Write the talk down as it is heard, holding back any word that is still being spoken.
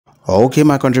Okay,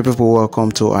 my country people,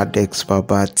 welcome to Adex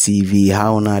Papa TV.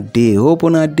 How on a day? Hope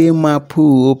on a day, my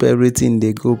poo. Hope everything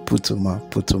they go put to my.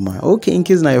 Okay, in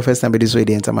case now your first time this way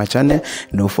they enter my channel,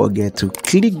 don't forget to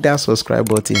click that subscribe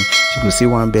button. You will see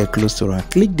one bell close to her.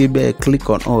 Click the bell,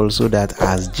 click on all so that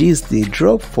as gist they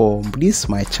drop for this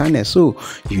my channel, so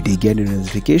you they get the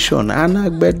notification. And I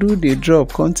do the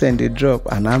drop content they drop,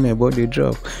 and I'm about the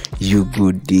drop. You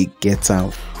good they get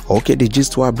out. Okay, the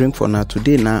gist what I bring for now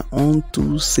today now on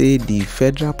to say the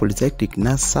Federal Polytechnic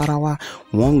Nasarawa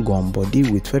one gun body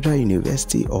with Federal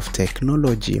University of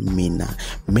Technology Minna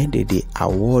made the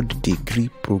award degree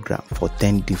program for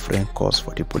 10 different courses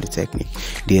for the Polytechnic.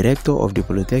 The rector of the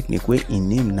Polytechnic, where in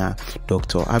name now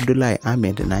Dr. Abdullahi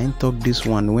Ahmed, and I talk this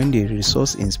one when the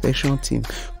resource inspection team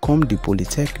come the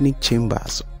Polytechnic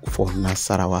chambers for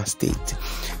Nasarawa State.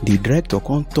 The director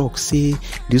can talk say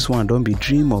this one don't be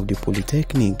dream of the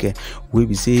Polytechnic where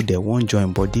we say they won't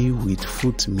join body with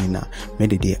FUT Minna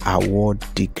made the award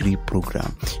degree program.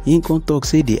 He can talk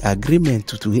say the agreement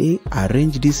to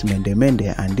arrange this mende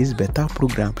and this better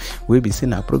program where we say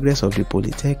na progress of the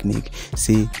Polytechnic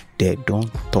say they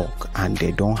don't talk and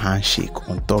they don't handshake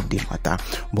on top the matter,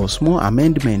 but small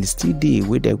amendments still dey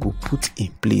where they go put in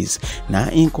place. Now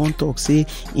in can talk say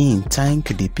in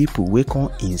thank the people we can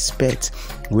inspect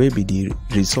where be the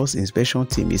resource inspection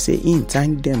team. He say in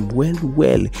thank them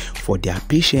well for their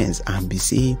patience and be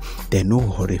say they no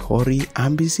hurry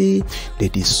and be say they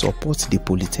support the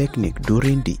Polytechnic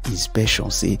during the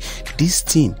inspection. Say this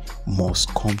thing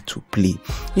must come to play.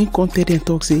 In content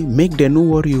talk say make them no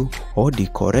worry all the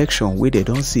correction where they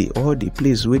don't see all the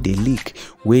place where they leak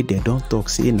where they don't talk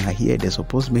say now here they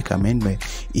supposed make amendment.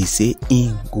 He say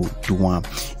in go do one.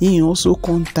 He also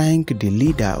can thank the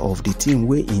leader of the team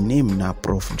where in name na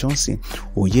Prof Johnson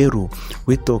Oyero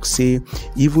we talk say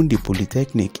even the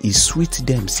Polytechnic is sweet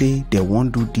them say they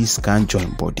won't do this can join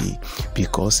body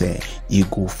because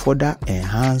it go further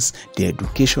enhance the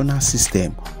educational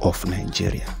system of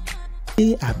Nigeria.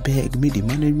 I beg me the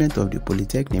management of the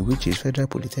Polytechnic, which is Federal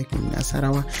Polytechnic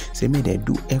Nasarawa, say may they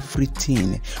do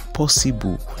everything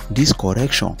possible. This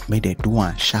correction may they do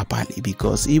one sharply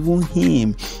because even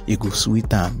him he go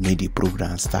sweet and made the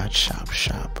program start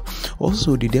sharp.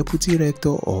 Also, the deputy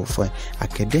rector of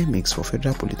academics for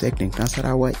Federal Polytechnic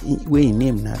Nasarawa, where he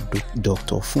named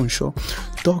Dr. Funsho,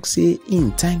 talk say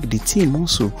in thank the team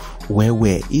also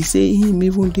where he say him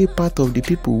even the part of the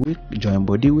people we join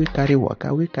body we carry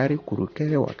waka we carry kuru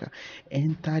carry waka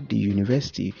enter the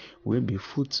university will be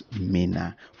FUT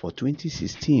Minna for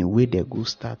 2016 where they go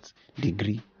start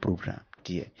degree program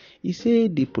there. He say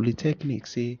the Polytechnic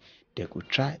say they could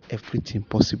try everything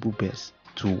possible best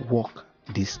to work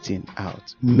this thing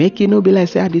out. Make it no be like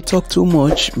say I dey talk too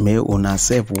much. May una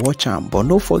self watch am, but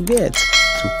don't forget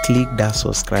to click that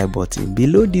subscribe button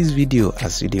below this video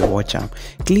as you dey watch am.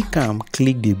 Click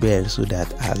the bell so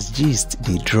that as gist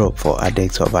they drop for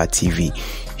Adex Papa TV,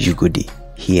 you go dey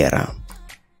hear am.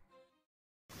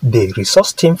 The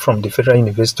resource team from the Federal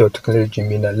University of Technology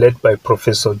Minna, led by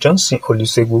Professor Johnson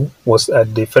Olusegun, was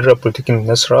at the Federal Polytechnic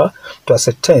Nasarawa to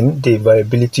ascertain the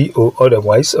viability or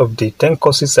otherwise of the 10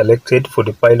 courses selected for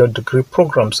the pilot degree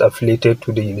programs affiliated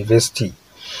to the university.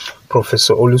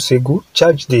 Professor Olusegun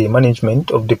charged the management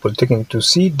of the Polytechnic to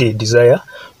see the desire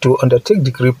to undertake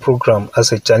degree program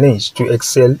as a challenge to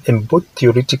excel in both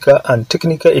theoretical and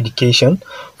technical education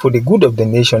for the good of the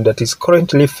nation that is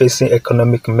currently facing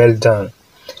economic meltdown.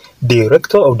 The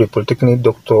rector of the Polytechnic,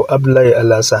 Dr. Abdullahi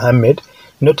Ahmed,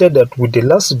 noted that with the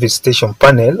last visitation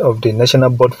panel of the National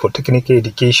Board for Technical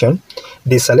Education,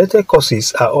 the selected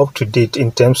courses are up to date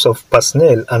in terms of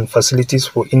personnel and facilities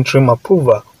for interim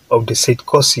approval of the said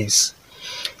courses.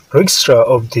 Registrar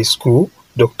of the school,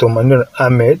 Dr. Manur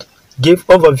Ahmed, gave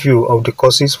overview of the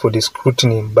courses for the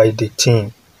scrutiny by the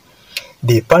team.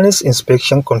 The panel's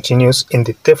inspection continues in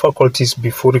the 10 faculties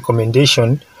before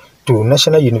recommendation to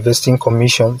National University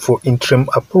Commission for interim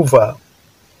approval.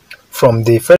 From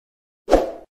the